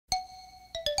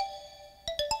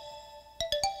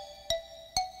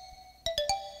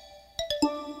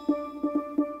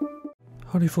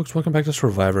Howdy folks, welcome back to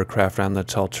SoarvivorCraft. I'm the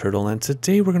Tall Turtle, and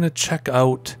today we're going to check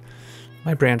out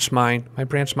my branch mine. My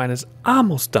branch mine is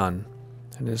almost done,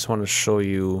 and I just want to show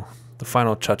you the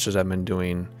final touches I've been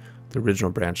doing, the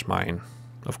original branch mine,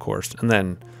 of course. And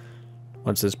then,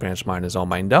 once this branch mine is all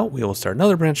mined out, we will start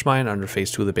another branch mine under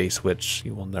phase 2 of the base, which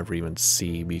you will never even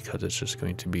see because it's just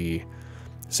going to be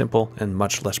simple and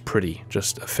much less pretty,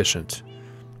 just efficient,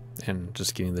 and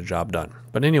just getting the job done.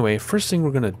 But anyway, first thing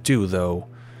we're going to do, though,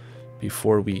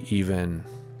 before we even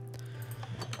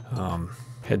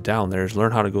head down there, is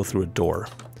learn how to go through a door.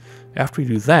 After we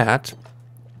do that,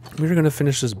 we're going to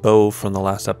finish this bow from the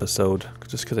last episode,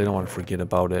 just because I don't want to forget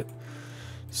about it.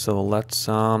 So let's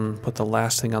put the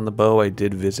last thing on the bow. I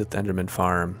did visit the Enderman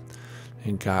farm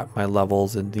and got my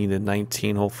levels. It needed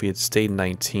 19. Hopefully it stayed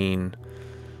 19.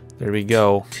 There we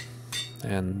go.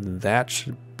 And that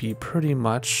should be pretty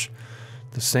much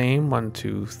the same. 1,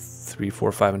 2, 3,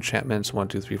 4, 5 enchantments. 1,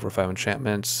 2, 3, 4, 5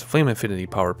 enchantments. Flame Infinity,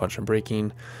 Power, Punch, and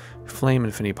Breaking. Flame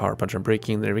Infinity, Power, Punch, and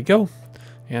Breaking. There we go.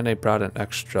 And I brought an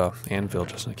extra anvil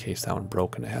just in case that one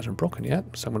broke, and it hasn't broken yet.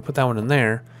 So I'm going to put that one in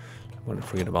there. I'm going to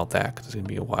forget about that because it's going to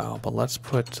be a while. But let's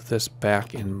put this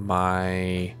back in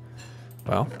my,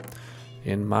 well,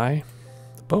 in my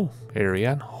bow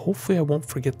area. And hopefully I won't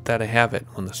forget that I have it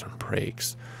when this one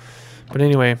breaks. But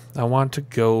anyway, I want to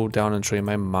go down and show you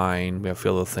my mine. We have a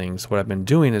few other things. What I've been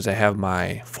doing is I have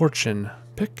my fortune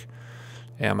pick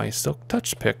and my silk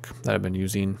touch pick that I've been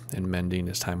using and mending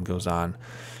as time goes on.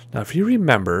 Now, if you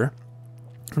remember,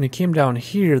 when it came down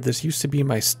here, this used to be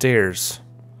my stairs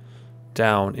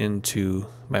down into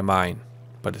my mine,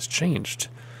 but it's changed.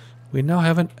 We now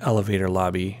have an elevator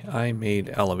lobby. I made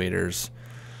elevators.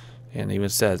 And it even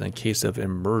says, in case of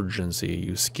emergency,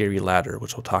 use scary ladder,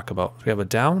 which we'll talk about. We have a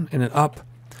down and an up.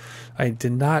 I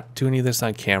did not do any of this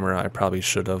on camera. I probably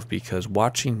should have, because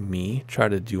watching me try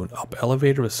to do an up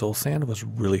elevator with soul sand was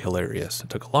really hilarious. It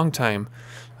took a long time.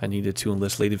 I needed to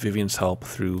enlist Lady Vivian's help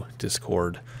through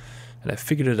Discord. And I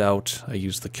figured it out. I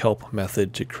used the kelp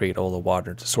method to create all the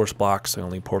water into source blocks. I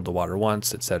only poured the water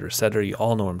once, etc., etc. You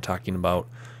all know what I'm talking about,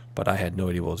 but I had no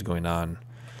idea what was going on.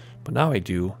 But now I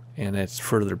do. And it's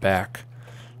further back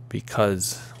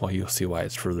because, well, you'll see why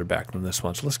it's further back than this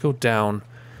one. So let's go down.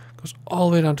 Goes all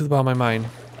the way down to the bottom of my mine.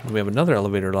 And we have another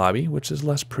elevator lobby, which is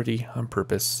less pretty on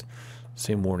purpose.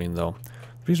 Same warning, though.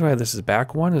 The reason why this is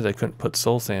back one is I couldn't put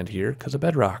soul sand here because of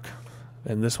bedrock.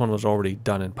 And this one was already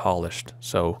done and polished.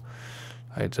 So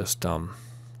I just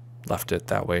left it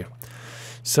that way.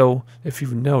 So if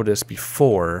you've noticed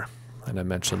before, and I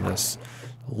mentioned this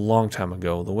a long time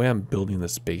ago, the way I'm building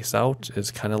this base out is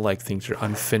kind of like things are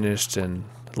unfinished and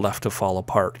left to fall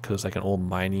apart because it's like an old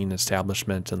mining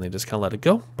establishment and they just kind of let it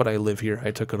go. But I live here,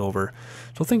 I took it over.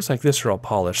 So things like this are all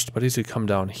polished, but as you come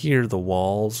down here, the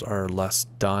walls are less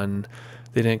done.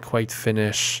 They didn't quite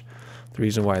finish. The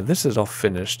reason why this is all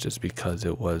finished is because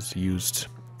it was used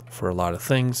for a lot of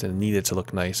things and needed to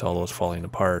look nice, all those falling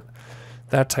apart,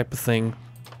 that type of thing.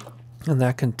 And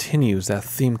that continues, that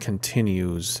theme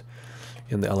continues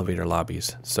in the elevator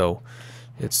lobbies. So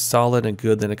it's solid and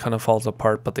good, then it kind of falls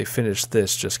apart, but they finished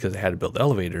this just because they had to build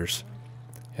elevators.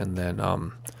 And then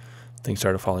things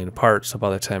started falling apart, so by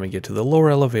the time I get to the lower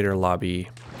elevator lobby,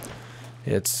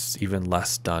 it's even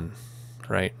less done,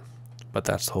 right? But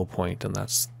that's the whole point, and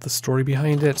that's the story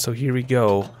behind it. So here we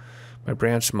go. My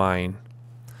branch mine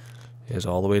is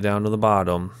all the way down to the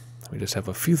bottom. We just have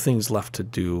a few things left to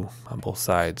do on both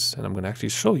sides, and I'm going to actually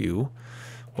show you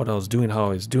what I was doing, how I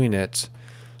was doing it.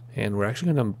 And we're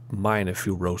actually going to mine a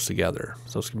few rows together.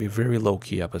 So it's going to be a very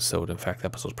low-key episode. In fact, the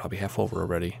episode's probably half over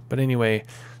already. But anyway,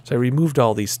 so I removed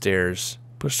all these stairs,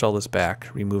 pushed all this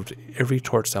back, removed every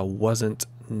torch that wasn't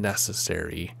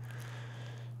necessary.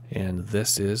 And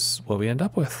this is what we end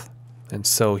up with. And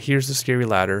so here's the scary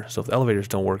ladder. So if the elevators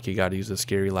don't work, you got to use the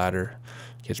scary ladder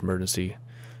in case emergency.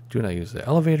 Do not use the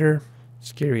elevator,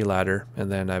 scary ladder. And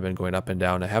then I've been going up and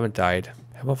down. I haven't died.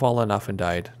 Haven't fallen off and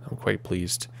died. I'm quite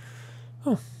pleased.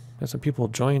 Oh. Got some people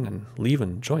join and leave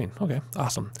and join. Okay,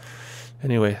 awesome.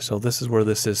 Anyway, so this is where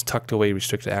this is tucked away,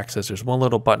 restricted access. There's one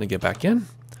little button to get back in.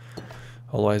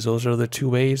 Otherwise, those are the two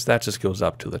ways. That just goes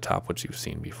up to the top, which you've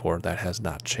seen before. That has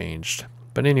not changed.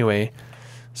 But anyway,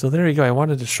 so there you go. I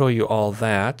wanted to show you all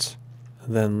that.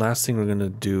 And then last thing we're going to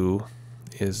do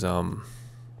is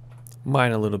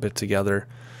mine a little bit together.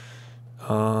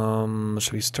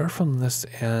 Should we start from this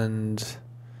end?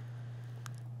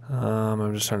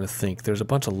 I'm just trying to think. There's a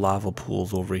bunch of lava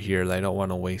pools over here that I don't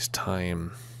want to waste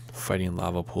time fighting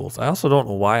lava pools. I also don't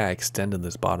know why I extended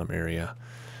this bottom area.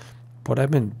 What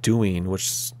I've been doing,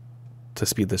 which to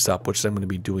speed this up, which I'm going to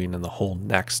be doing in the whole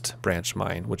next branch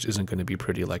mine, which isn't going to be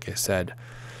pretty, like I said,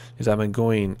 is I've been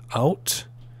going out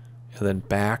and then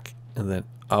back and then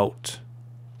out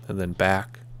and then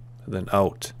back and then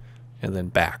out and then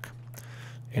back.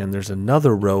 And there's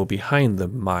another row behind the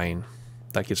mine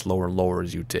that gets lower and lower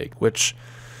as you dig, which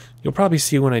you'll probably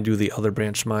see when I do the other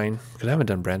branch mine, because I haven't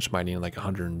done branch mining in like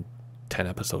 110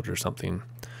 episodes or something.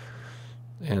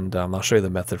 And I'll show you the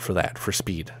method for that, for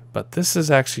speed. But this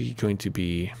is actually going to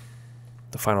be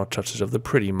the final touches of the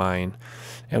pretty mine.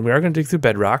 And we are going to dig through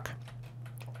bedrock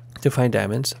to find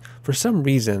diamonds. For some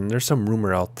reason, there's some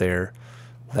rumor out there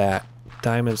that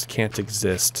diamonds can't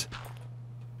exist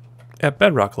at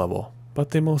bedrock level,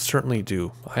 but they most certainly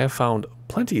do. I have found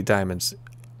plenty of diamonds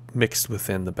mixed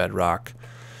within the bedrock.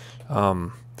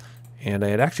 And I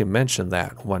had actually mentioned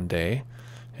that one day,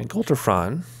 and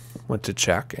Golterfron went to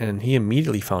check, and he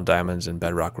immediately found diamonds in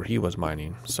bedrock where he was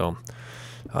mining. So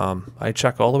I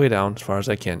check all the way down as far as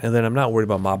I can, and then I'm not worried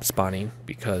about mob spawning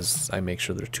because I make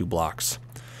sure there's 2 blocks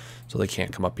so they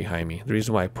can't come up behind me. The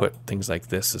reason why I put things like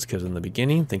this is because in the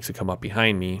beginning things would come up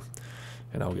behind me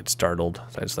and I'll get startled,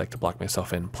 so I just like to block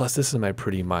myself in. Plus this is my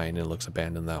pretty mine, and it looks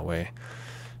abandoned that way.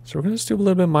 So we're going to just do a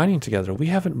little bit of mining together. We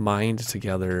haven't mined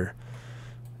together,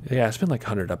 yeah, it's been like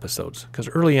 100 episodes, because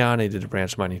early on I did a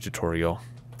branch mining tutorial.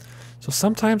 So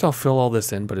sometimes I'll fill all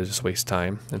this in, but it just wastes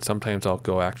time. And sometimes I'll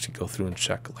actually go through and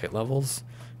check light levels,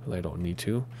 but I don't need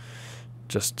to,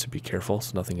 just to be careful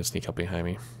so nothing can sneak up behind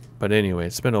me. But anyway,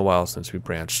 it's been a while since we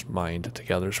branch mined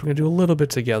together, so we're going to do a little bit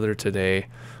together today.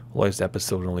 Otherwise the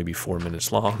episode will only be 4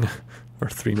 minutes long, or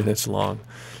 3 minutes long.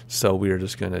 So we are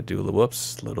just going to do a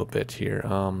little bit here.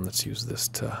 Let's use this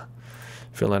to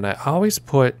fill in. I always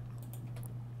put,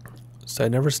 so I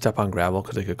never step on gravel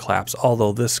because it could collapse,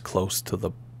 although this close to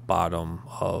the bottom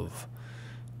of,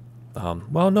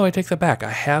 well, no, I take that back.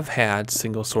 I have had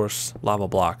single source lava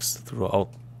blocks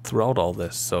throughout all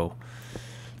this, so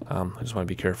I just want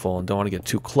to be careful and don't want to get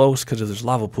too close, because if there's a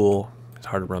lava pool, it's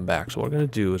hard to run back. So what we're going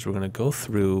to do is we're going to go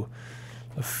through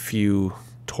a few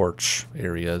torch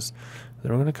areas,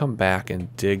 then we're going to come back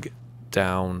and dig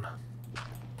down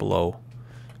below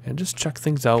and just check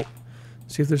things out,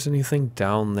 see if there's anything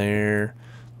down there.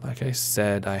 Like I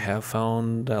said, I have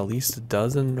found at least a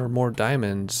dozen or more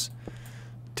diamonds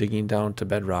digging down to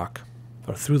bedrock,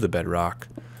 or through the bedrock.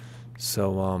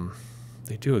 So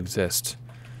they do exist.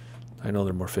 I know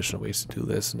there are more efficient ways to do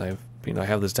this, and I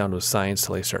have this down to a science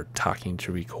till I start talking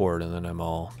to record, and then I'm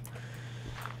all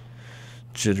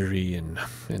jittery and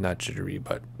not jittery,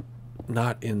 but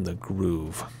not in the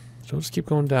groove. So just keep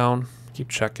going down, keep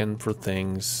checking for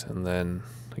things, and then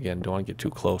again, don't want to get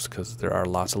too close because there are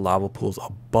lots of lava pools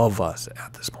above us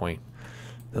at this point.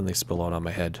 Then they spill out on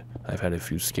my head. I've had a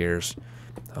few scares,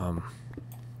 and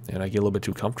I get a little bit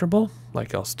too comfortable.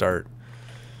 Like I'll start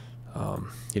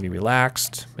getting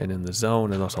relaxed and in the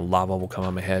zone, and also lava will come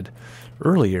on my head.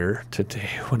 Earlier today,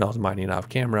 when I was mining off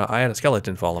camera, I had a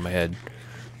skeleton fall on my head.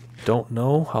 Don't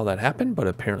know how that happened, but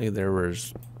apparently there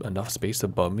was enough space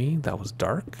above me that was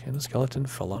dark, and the skeleton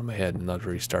fell on my head, and that was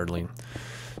very startling.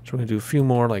 So we're going to do a few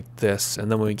more like this,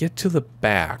 and then when we get to the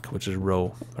back, which is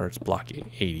row, or it's block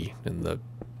 80 in the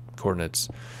coordinates,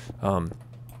 it'll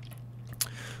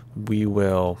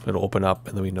open up,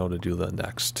 and then we know to do the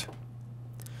next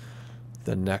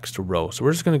row. So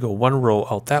we're just going to go 1 row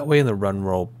out that way and then 1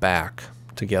 row back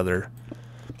together,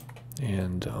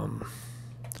 and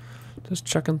just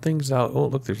checking things out. Oh,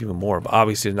 look, there's even more, but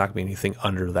obviously there's not going to be anything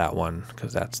under that one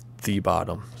because that's the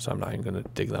bottom, so I'm not even going to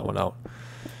dig that one out.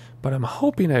 But I'm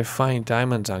hoping I find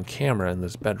diamonds on camera in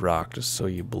this bedrock, just so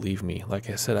you believe me. Like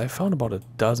I said, I found about a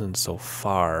dozen so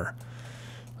far,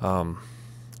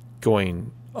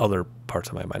 going other parts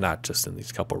of my mine, not just in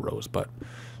these couple rows, but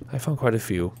I found quite a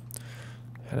few.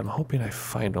 And I'm hoping I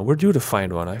find one. We're due to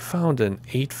find one. I found an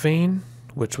 8 vein,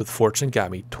 which with fortune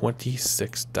got me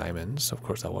 26 diamonds. Of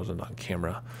course, that wasn't on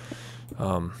camera.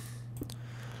 And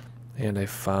I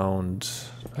found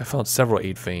several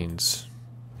 8 veins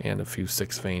and a few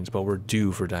 6 veins, but we're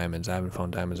due for diamonds. I haven't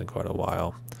found diamonds in quite a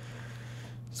while.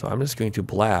 So I'm just going to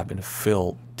blab and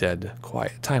fill dead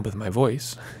quiet time with my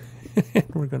voice. And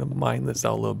we're going to mine this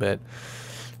out a little bit.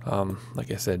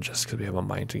 Like I said, just because we haven't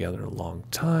mined together in a long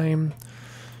time.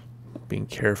 Being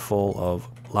careful of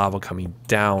lava coming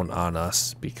down on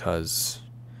us because,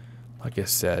 like I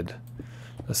said,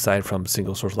 aside from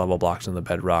single source lava blocks in the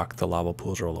bedrock, the lava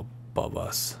pools are all above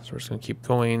us. So we're just going to keep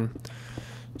going.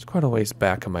 It's quite a ways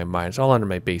back in my mine. It's all under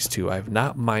my base too. I have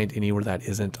not mined anywhere that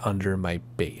isn't under my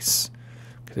base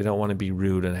because I don't want to be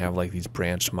rude and have like these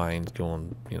branch mines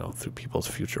going, through people's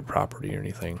future property or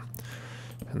anything.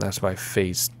 And that's why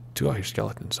phase 2, oh, here's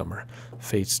skeleton somewhere.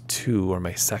 Phase 2, or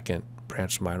my second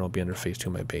branch mine, will be under phase 2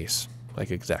 of my base.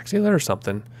 Like exact. See, there's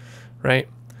something, right?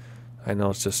 I know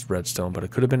it's just redstone, but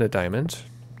it could have been a diamond.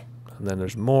 And then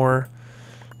there's more.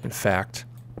 In fact,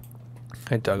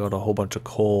 I dug out a whole bunch of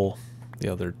coal the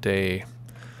other day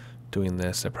doing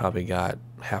this. I probably got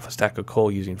half a stack of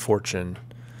coal using fortune,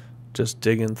 just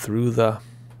digging through the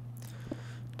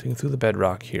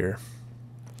bedrock here.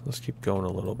 Let's keep going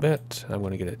a little bit. I'm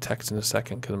going to get a text in a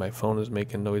second because my phone is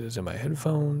making noises in my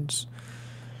headphones.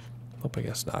 Hope I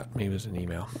guess not. Maybe it's an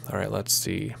email. All right, let's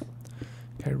see.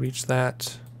 Can I reach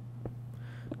that?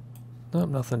 Nope,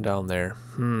 nothing down there.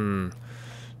 I'm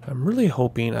really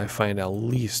hoping I find at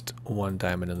least one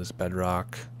diamond in this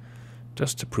bedrock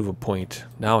just to prove a point.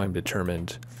 Now I'm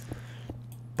determined,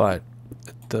 but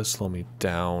it does slow me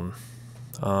down.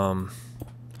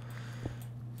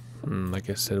 Like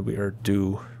I said, we are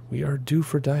due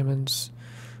for diamonds.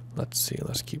 Let's see,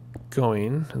 let's keep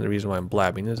going. And the reason why I'm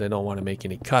blabbing is I don't want to make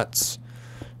any cuts.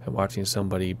 And watching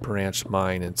somebody branch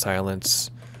mine in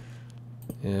silence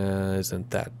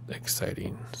isn't that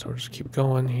exciting. So we'll just keep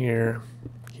going here.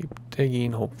 Keep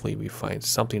digging. Hopefully we find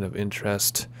something of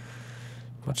interest.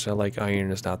 Much as I like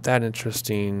iron, it's not that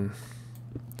interesting.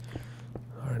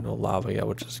 All right, no lava yet,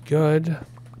 which is good.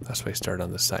 That's why I started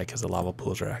on this side, because the lava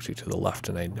pools are actually to the left,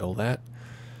 and I know that.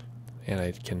 And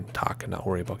I can talk and not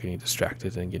worry about getting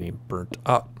distracted and getting burnt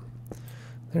up.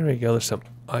 There we go. There's some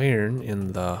iron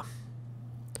in there.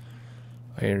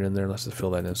 Let's just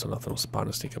fill that in so nothing will spawn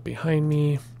and sneak up behind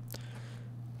me.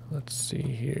 Let's see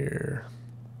here.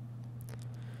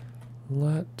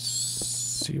 Let's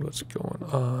see what's going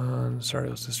on. Sorry,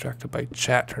 I was distracted by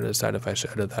chat, trying to decide if I should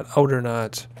edit that out or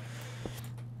not.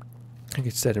 Like I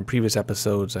said in previous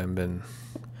episodes, I've been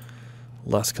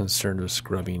less concerned with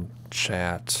scrubbing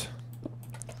chat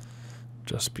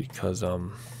just because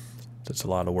it's a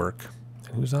lot of work.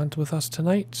 And who's on with us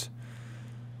tonight?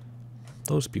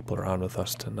 Those people are on with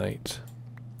us tonight.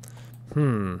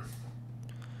 I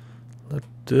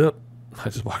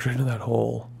just walked right into that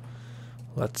hole.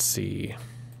 Let's see.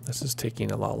 This is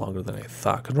taking a lot longer than I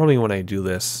thought. Because normally when I do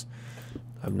this,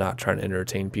 I'm not trying to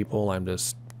entertain people. I'm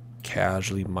just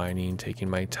casually mining, taking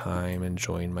my time,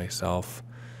 enjoying myself.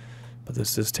 But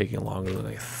this is taking longer than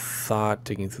I thought,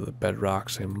 digging through the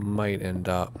bedrocks. I might end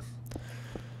up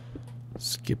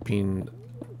skipping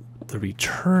the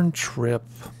return trip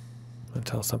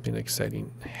until something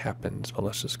exciting happens. But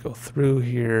let's just go through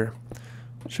here.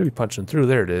 Should be punching through.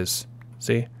 There it is.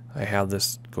 See? I have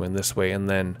this going this way, and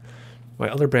then my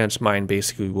other branch mine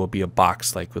basically will be a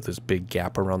box like with this big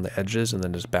gap around the edges, and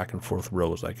then just back and forth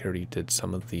rows. Like I already did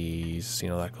some of these, you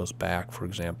know, that goes back, for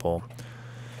example.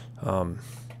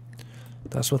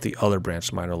 That's what the other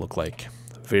branch mine will look like.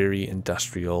 Very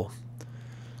industrial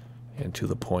and to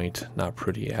the point, not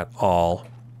pretty at all.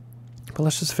 But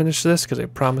let's just finish this because I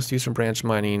promised you some branch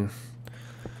mining.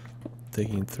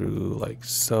 Digging through like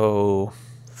so,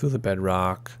 through the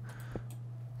bedrock.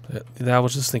 I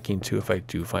was just thinking too, if I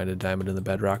do find a diamond in the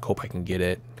bedrock, hope I can get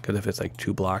it. Because if it's like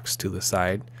 2 blocks to the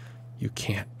side, you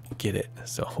can't get it.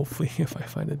 So hopefully if I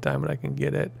find a diamond, I can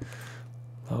get it.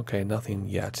 Okay, nothing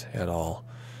yet at all.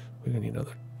 We're going to need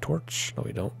another torch. No,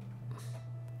 we don't.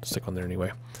 Stick one there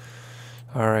anyway.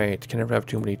 Alright, can never have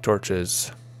too many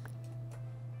torches.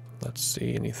 Let's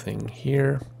see, anything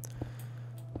here?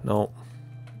 Nope.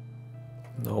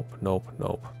 Nope, nope,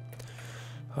 nope.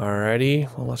 Alrighty,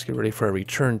 well, let's get ready for a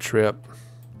return trip.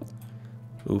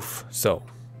 Oof. So,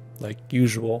 like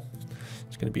usual,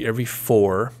 it's going to be every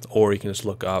 4, or you can just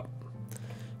look up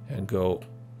and go,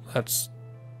 that's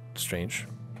strange.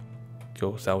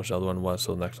 Go, that was the other one was,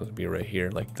 so the next one will be right here,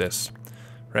 like this,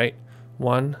 right?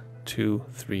 1, 2,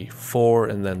 3, 4,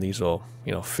 and then these will,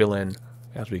 you know, fill in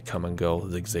as we come and go,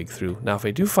 zigzag through. Now, if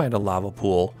I do find a lava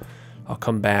pool, I'll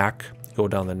come back, go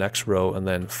down the next row, and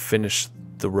then finish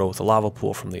the row with the lava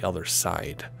pool from the other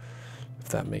side, if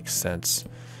that makes sense.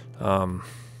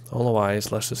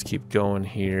 Otherwise, let's just keep going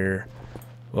here.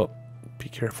 Well, be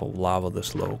careful lava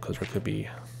this low, because there could be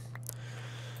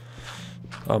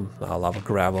not lava,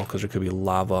 gravel, because there could be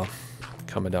lava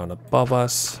coming down above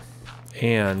us.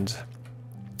 And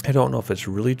I don't know if it's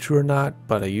really true or not,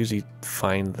 but I usually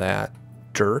find that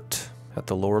dirt at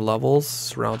the lower levels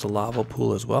surrounds a lava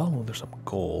pool as well. Oh, there's some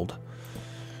gold.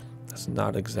 That's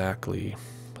not exactly,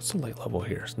 what's the light level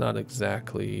here? It's not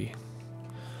exactly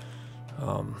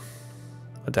a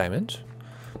diamond,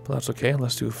 but that's okay.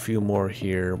 Let's do a few more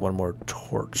here, one more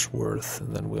torch worth,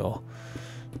 and then we'll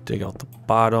dig out the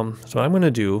bottom. So what I'm going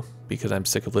to do, because I'm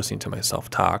sick of listening to myself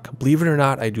talk, believe it or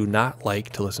not, I do not like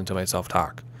to listen to myself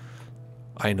talk.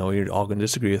 I know you're all going to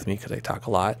disagree with me because I talk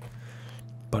a lot,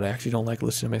 but I actually don't like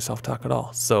listening to myself talk at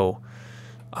all. So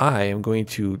I am going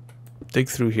to dig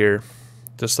through here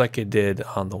just like I did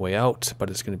on the way out, but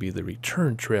it's going to be the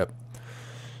return trip.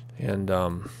 And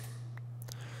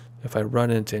if I run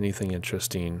into anything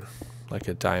interesting, like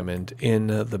a diamond in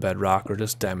the bedrock, or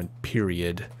just diamond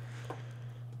period,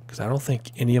 because I don't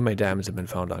think any of my diamonds have been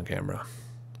found on camera.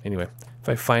 Anyway, if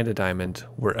I find a diamond,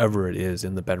 wherever it is,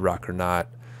 in the bedrock or not,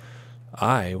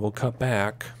 I will cut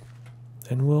back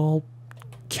and we'll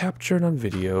capture it on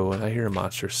video. And I hear a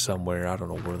monster somewhere. I don't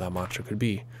know where that monster could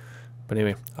be. But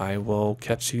anyway, I will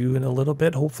catch you in a little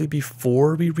bit, hopefully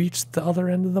before we reach the other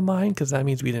end of the mine, because that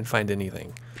means we didn't find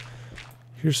anything.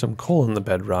 Here's some coal in the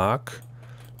bedrock.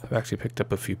 I've actually picked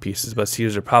up a few pieces, but see,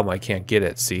 here's the problem. I can't get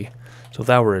it, see? So if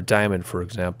that were a diamond, for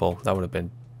example, that would have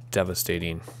been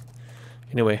devastating.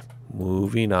 Anyway,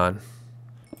 moving on.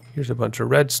 Here's a bunch of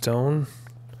redstone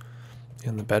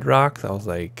in the bedrock. That was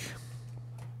like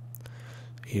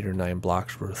 8 or 9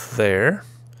 blocks worth there,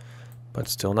 but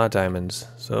still not diamonds.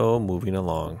 So moving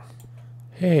along.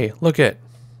 Hey, look at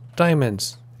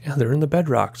diamonds. Yeah, they're in the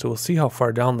bedrock, so we'll see how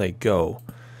far down they go.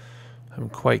 I'm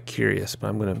quite curious, but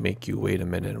I'm going to make you wait a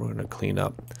minute. We're going to clean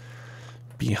up.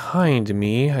 Behind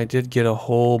me, I did get a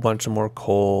whole bunch of more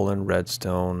coal and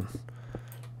redstone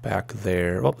back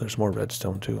there. Oh, there's more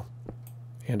redstone too.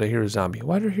 And I hear a zombie.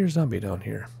 Why do I hear a zombie down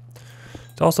here?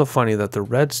 It's also funny that the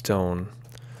redstone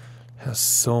has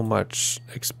so much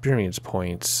experience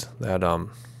points that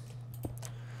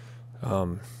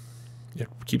it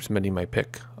keeps mending my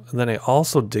pick. And then I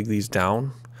also dig these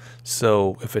down,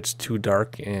 so if it's too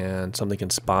dark and something can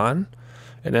spawn,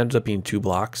 it ends up being 2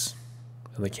 blocks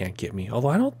and they can't get me. Although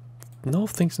I don't know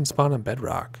if things can spawn on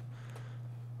bedrock.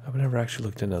 I've never actually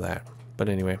looked into that. But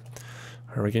anyway,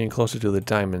 we're getting closer to the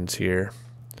diamonds here.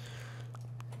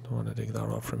 Don't want to dig that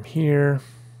off from here.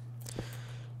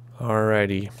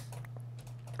 Alrighty.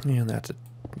 And that's it.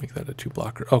 Make that a 2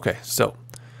 blocker. Okay, so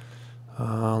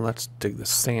let's dig the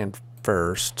sand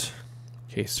first,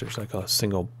 in case there's like a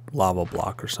single lava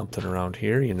block or something around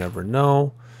here. You never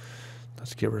know.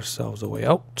 Let's give ourselves a way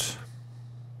out.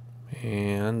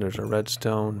 And there's a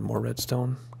redstone. More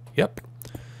redstone. Yep.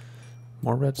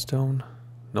 More redstone.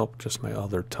 Nope, just my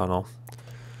other tunnel.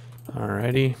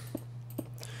 Alrighty.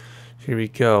 Here we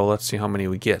go. Let's see how many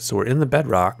we get. So we're in the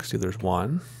bedrock. See, there's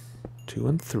 1, 2,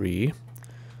 and 3.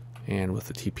 And with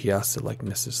the TPS, it like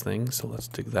misses things. So let's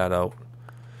dig that out.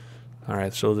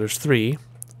 Alright, so there's 3,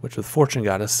 which with fortune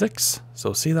got us 6.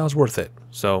 So see, that was worth it.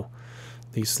 So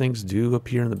these things do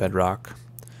appear in the bedrock.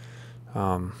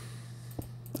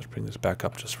 Let's bring this back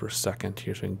up just for a second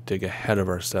here so we can dig ahead of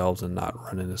ourselves and not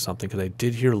run into something. Because I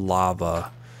did hear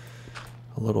lava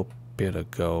a little bit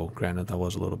ago. Granted, that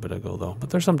was a little bit ago though. But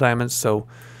there's some diamonds, so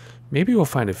maybe we'll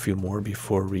find a few more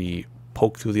before we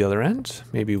poke through the other end.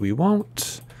 Maybe we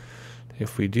won't.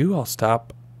 If we do, I'll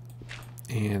stop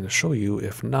and show you.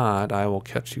 If not, I will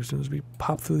catch you as soon as we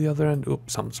pop through the other end.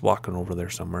 Oops, something's walking over there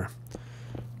somewhere.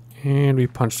 And we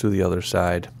punch through the other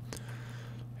side.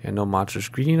 And no monsters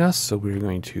greeting us, so we're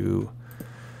going to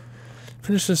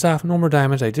finish this off. No more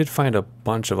diamonds. I did find a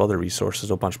bunch of other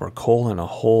resources, a bunch more coal, and a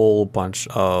whole bunch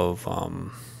of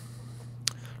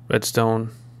redstone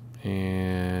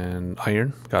and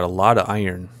iron. Got a lot of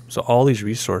iron. So all these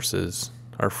resources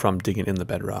are from digging in the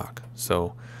bedrock.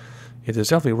 So it is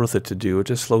definitely worth it to do. It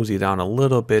just slows you down a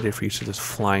little bit if you're just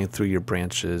flying through your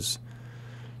branches,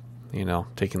 you know,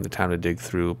 taking the time to dig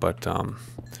through. But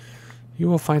you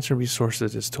will find some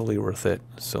resources. It's totally worth it.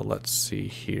 So let's see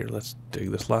here. Let's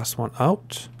dig this last one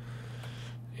out.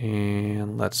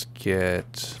 And let's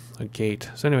get a gate.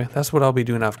 So anyway, that's what I'll be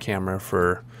doing off camera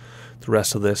for the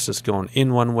rest of this. Just going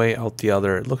in one way, out the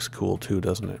other. It looks cool too,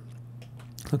 doesn't it?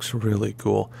 Looks really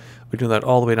cool. We're doing that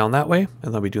all the way down that way. And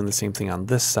then I'll be doing the same thing on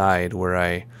this side where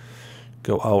I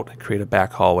go out and create a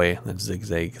back hallway and then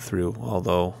zigzag through.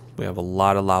 Although we have a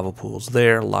lot of lava pools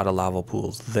there, a lot of lava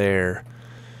pools there.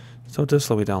 So it does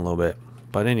slow me down a little bit.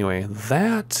 But anyway,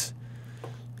 that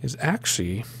is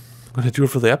actually going to do it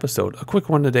for the episode. A quick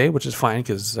one today, which is fine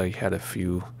because I had a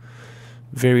few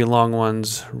very long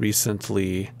ones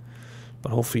recently.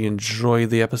 But hopefully you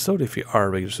enjoyed the episode. If you are a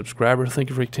regular subscriber, thank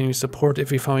you for your continued support.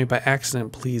 If you found me by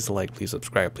accident, please like, please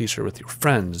subscribe, please share with your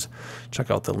friends. Check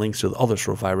out the links to the other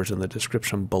survivors in the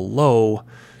description below.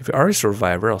 If you are a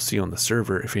survivor, I'll see you on the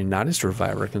server. If you're not a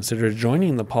survivor, consider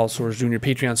joining the Paul Soars Jr.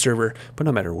 Patreon server. But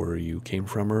no matter where you came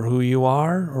from or who you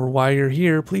are or why you're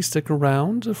here, please stick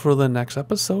around for the next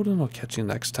episode and I'll catch you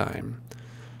next time.